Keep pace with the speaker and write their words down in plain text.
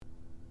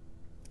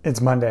It's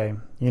Monday.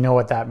 You know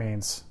what that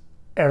means.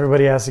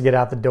 Everybody has to get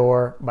out the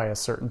door by a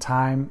certain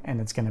time,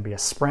 and it's going to be a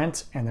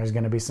sprint, and there's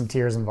going to be some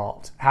tears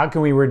involved. How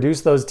can we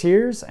reduce those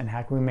tears, and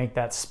how can we make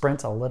that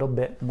sprint a little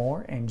bit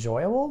more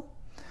enjoyable?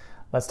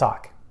 Let's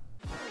talk.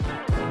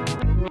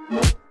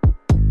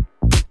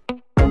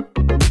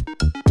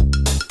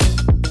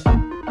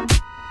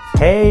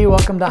 Hey,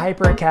 welcome to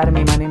Hyper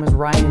Academy. My name is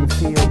Ryan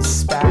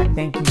Fields Spack.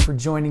 Thank you for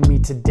joining me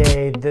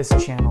today. This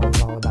channel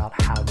is all about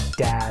how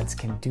dads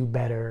can do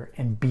better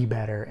and be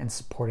better in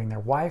supporting their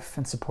wife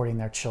and supporting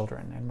their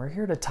children. And we're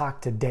here to talk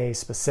today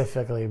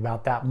specifically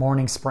about that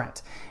morning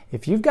sprint.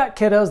 If you've got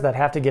kiddos that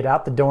have to get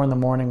out the door in the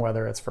morning,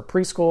 whether it's for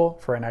preschool,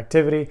 for an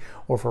activity,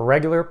 or for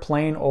regular,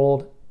 plain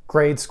old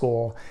grade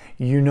school,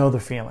 you know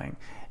the feeling.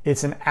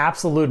 It's an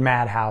absolute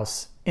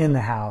madhouse in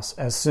the house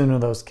as soon as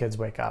those kids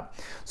wake up.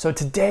 So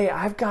today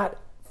I've got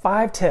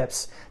 5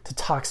 tips to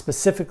talk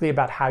specifically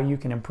about how you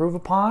can improve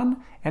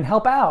upon and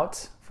help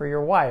out for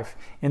your wife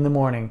in the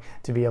morning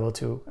to be able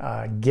to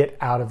get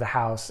out of the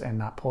house and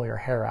not pull your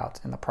hair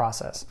out in the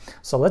process.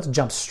 So let's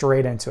jump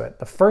straight into it.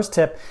 The first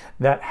tip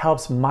that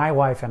helps my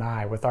wife and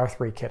I with our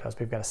 3 kiddos,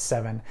 we've got a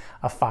 7,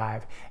 a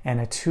 5,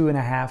 and a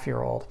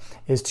 2.5-year-old,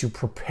 is to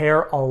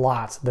prepare a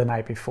lot the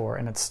night before,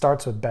 and it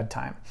starts with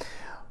bedtime.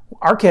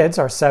 Our kids,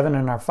 our 7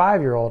 and our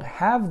 5-year-old,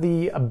 have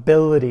the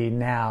ability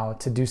now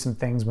to do some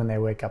things when they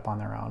wake up on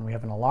their own. We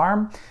have an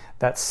alarm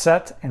that's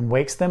set and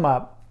wakes them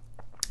up.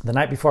 The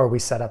night before, we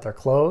set out their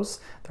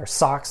clothes, their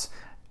socks,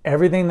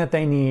 everything that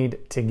they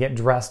need to get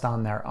dressed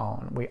on their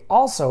own. We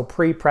also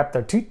pre-prep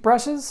their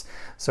toothbrushes,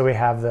 so we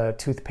have the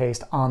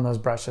toothpaste on those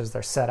brushes.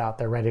 They're set out,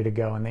 they're ready to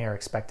go, and they are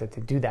expected to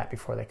do that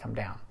before they come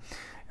down.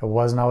 It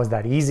wasn't always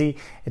that easy.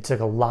 It took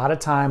a lot of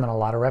time and a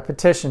lot of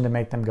repetition to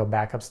make them go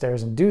back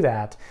upstairs and do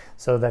that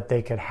so that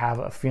they could have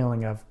a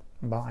feeling of,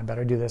 well, I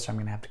better do this or I'm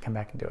going to have to come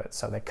back and do it.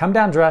 So they come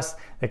down dressed,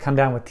 they come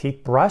down with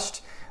teeth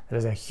brushed. That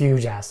is a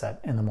huge asset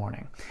in the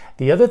morning.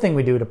 The other thing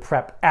we do to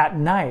prep at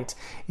night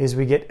is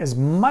we get as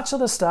much of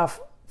the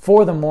stuff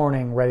for the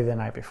morning ready the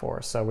night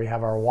before. So we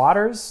have our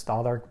waters,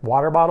 all our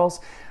water bottles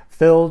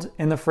filled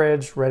in the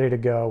fridge, ready to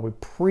go. We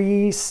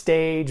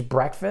pre-stage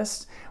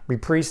breakfast. We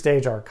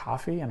pre-stage our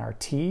coffee and our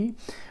tea.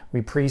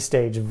 We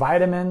pre-stage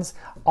vitamins.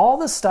 All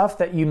the stuff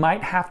that you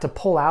might have to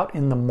pull out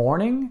in the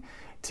morning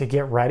to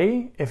get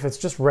ready. If it's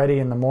just ready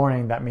in the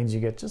morning, that means you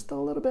get just a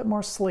little bit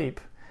more sleep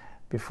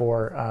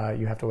before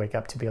you have to wake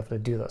up to be able to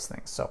do those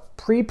things. So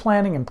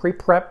pre-planning and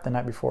pre-prep the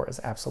night before is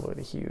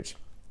absolutely huge.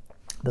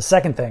 The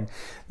second thing,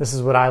 this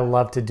is what I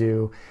love to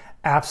do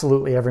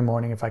absolutely every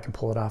morning if I can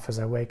pull it off, is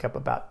I wake up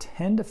about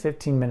 10 to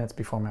 15 minutes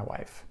before my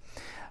wife.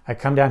 I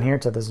come down here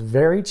to this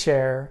very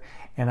chair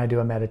and I do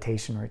a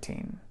meditation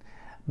routine.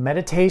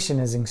 Meditation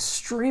is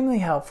extremely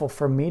helpful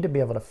for me to be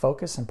able to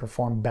focus and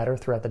perform better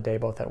throughout the day,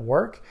 both at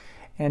work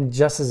and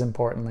just as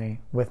importantly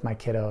with my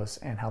kiddos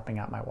and helping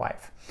out my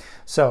wife.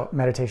 So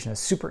meditation is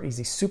super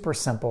easy, super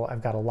simple.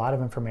 I've got a lot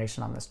of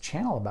information on this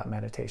channel about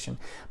meditation,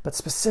 but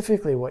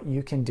specifically what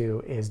you can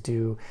do is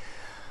do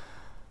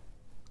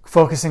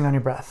focusing on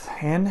your breath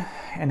in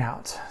and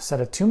out.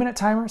 Set a 2-minute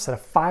timer, set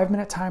a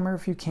 5-minute timer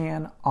if you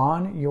can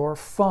on your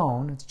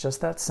phone. It's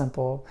just that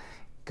simple.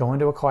 Go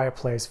into a quiet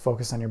place,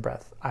 focus on your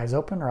breath. Eyes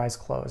open or eyes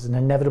closed, and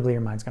inevitably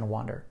your mind's going to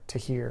wander to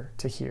here,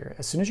 to here.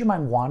 As soon as your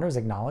mind wanders,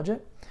 acknowledge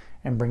it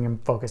and bring your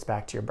focus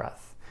back to your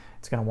breath.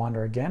 It's going to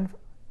wander again,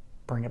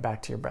 bring it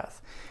back to your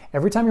breath.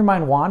 Every time your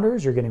mind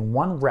wanders, you're getting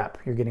 1 rep.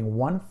 You're getting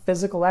 1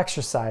 physical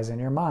exercise in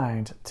your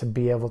mind to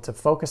be able to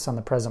focus on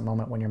the present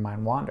moment when your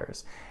mind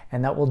wanders.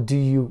 And that will do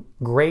you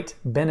great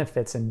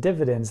benefits and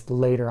dividends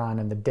later on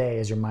in the day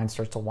as your mind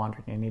starts to wander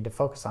and you need to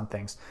focus on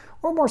things.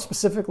 Or more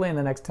specifically in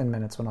the next 10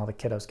 minutes when all the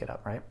kiddos get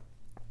up, right?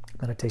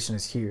 Meditation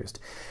is huge.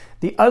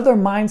 The other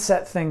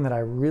mindset thing that I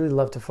really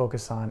love to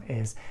focus on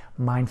is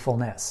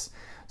mindfulness.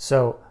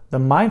 So the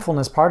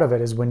mindfulness part of it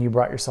is when you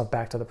brought yourself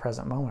back to the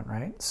present moment,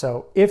 right?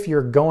 So if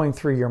you're going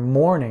through your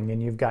morning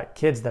and you've got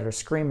kids that are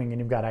screaming and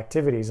you've got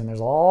activities and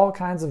there's all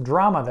kinds of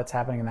drama that's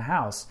happening in the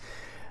house,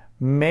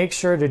 make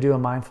sure to do a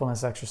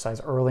mindfulness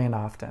exercise early and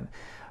often.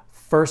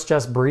 First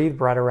Just Breathe,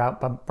 brought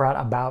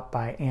about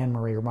by Anne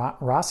Marie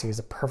Rossi, is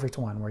a perfect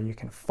one where you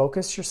can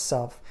focus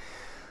yourself,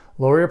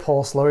 lower your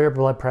pulse, lower your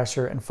blood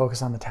pressure, and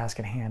focus on the task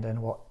at hand,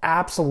 and will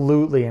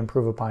absolutely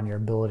improve upon your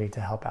ability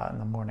to help out in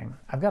the morning.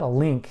 I've got a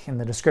link in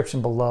the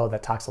description below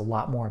that talks a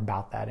lot more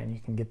about that, and you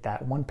can get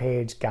that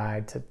 1-page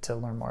guide to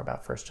learn more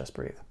about First Just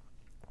Breathe.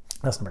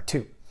 That's number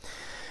 2.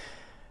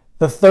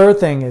 The third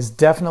thing is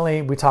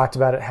definitely, we talked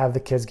about it, have the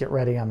kids get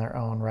ready on their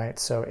own, right?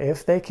 So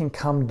if they can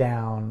come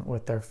down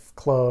with their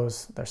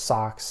clothes, their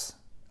socks,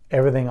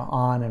 everything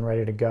on and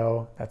ready to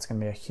go, that's going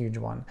to be a huge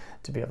one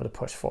to be able to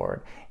push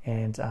forward.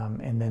 And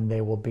then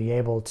they will be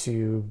able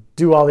to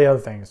do all the other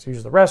things,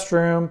 use the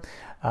restroom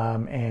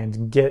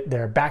and get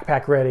their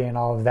backpack ready and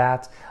all of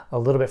that a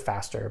little bit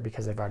faster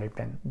because they've already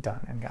been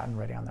done and gotten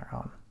ready on their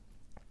own.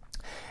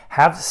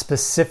 Have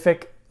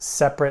specific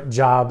separate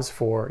jobs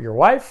for your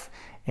wife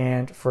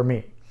and for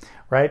me.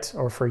 right?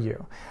 Or for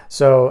you.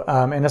 So,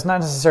 and it's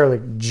not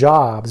necessarily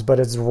jobs, but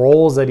it's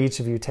roles that each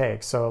of you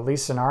take. So at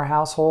least in our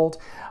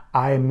household,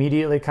 I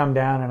immediately come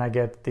down and I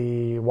get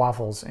the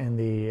waffles in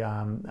the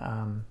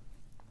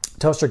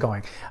toaster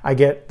going. I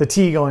get the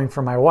tea going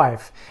for my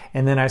wife,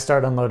 and then I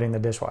start unloading the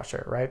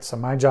dishwasher, right? So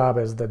my job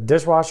is the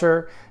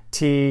dishwasher,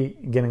 tea,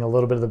 getting a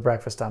little bit of the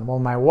breakfast done. Well,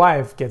 my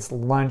wife gets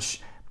lunch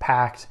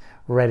packed,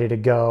 ready to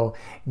go,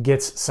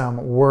 gets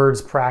some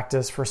words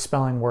practice for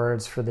spelling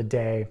words for the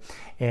day,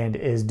 and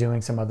is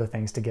doing some other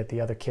things to get the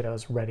other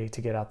kiddos ready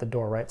to get out the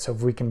door, right? So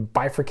if we can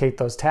bifurcate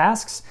those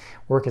tasks,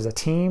 work as a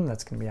team,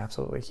 that's going to be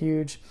absolutely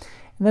huge.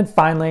 And then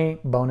finally,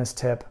 bonus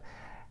tip,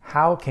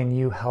 how can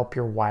you help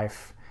your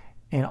wife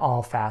in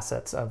all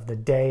facets of the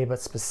day,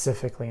 but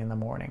specifically in the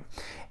morning?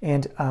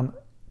 And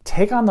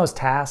take on those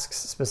tasks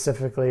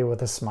specifically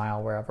with a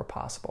smile wherever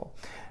possible.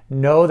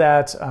 Know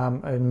that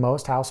in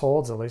most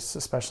households, at least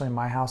especially in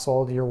my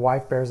household, your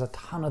wife bears a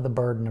ton of the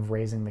burden of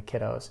raising the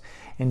kiddos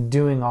and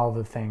doing all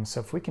the things. So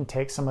if we can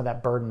take some of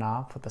that burden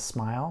off with a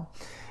smile,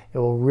 it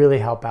will really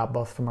help out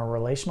both from a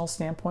relational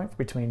standpoint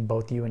between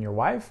both you and your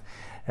wife,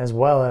 as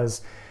well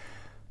as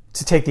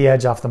to take the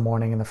edge off the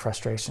morning and the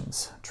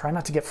frustrations. Try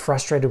not to get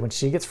frustrated when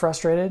she gets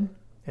frustrated.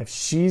 If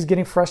she's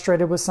getting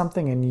frustrated with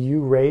something and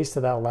you raise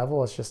to that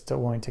level, it's just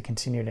going to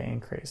continue to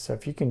increase. So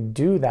if you can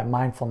do that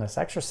mindfulness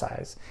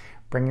exercise,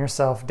 bring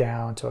yourself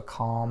down to a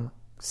calm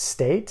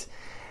state,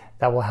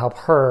 that will help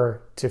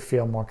her to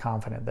feel more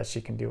confident that she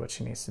can do what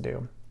she needs to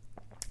do.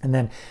 And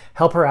then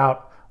help her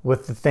out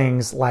with the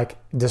things like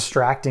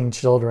distracting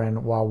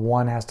children while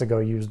one has to go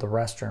use the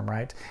restroom,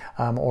 right?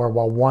 Or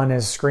while one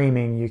is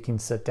screaming, you can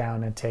sit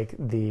down and take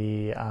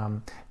the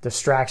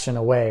distraction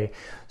away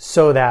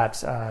so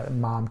that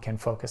mom can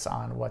focus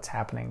on what's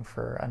happening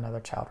for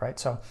another child, right?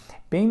 So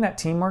being that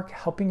teamwork,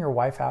 helping your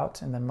wife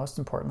out, and then most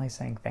importantly,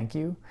 saying thank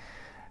you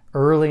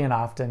early and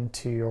often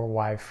to your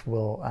wife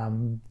will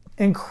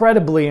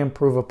incredibly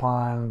improve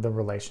upon the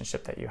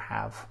relationship that you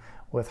have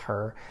with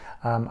her.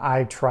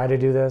 I try to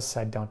do this.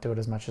 I don't do it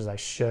as much as I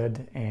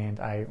should,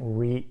 and I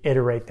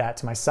reiterate that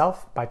to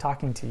myself by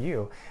talking to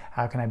you.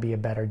 How can I be a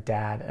better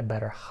dad, a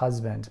better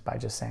husband by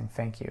just saying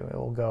thank you? It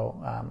will go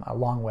a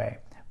long way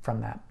from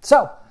that.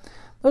 So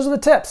those are the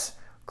tips.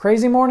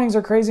 Crazy mornings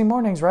are crazy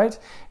mornings, right?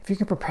 If you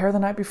can prepare the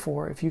night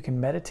before, if you can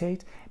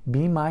meditate,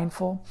 be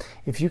mindful,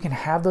 if you can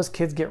have those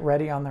kids get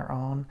ready on their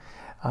own,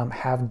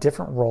 have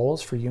different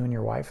roles for you and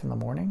your wife in the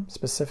morning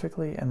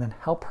specifically, and then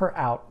help her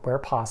out where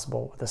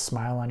possible with a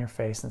smile on your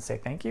face and say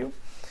thank you,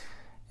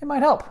 it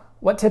might help.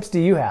 What tips do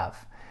you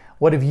have?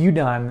 What have you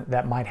done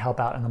that might help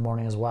out in the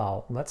morning as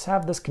well? Let's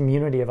have this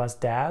community of us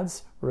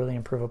dads really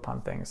improve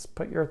upon things.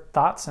 Put your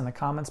thoughts in the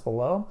comments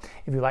below.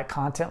 If you like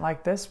content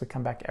like this, we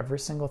come back every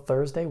single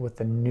Thursday with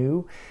a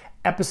new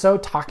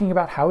episode talking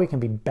about how we can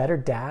be better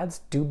dads,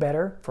 do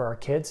better for our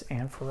kids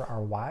and for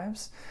our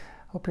wives.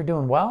 Hope you're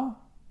doing well,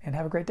 and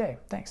have a great day.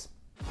 Thanks.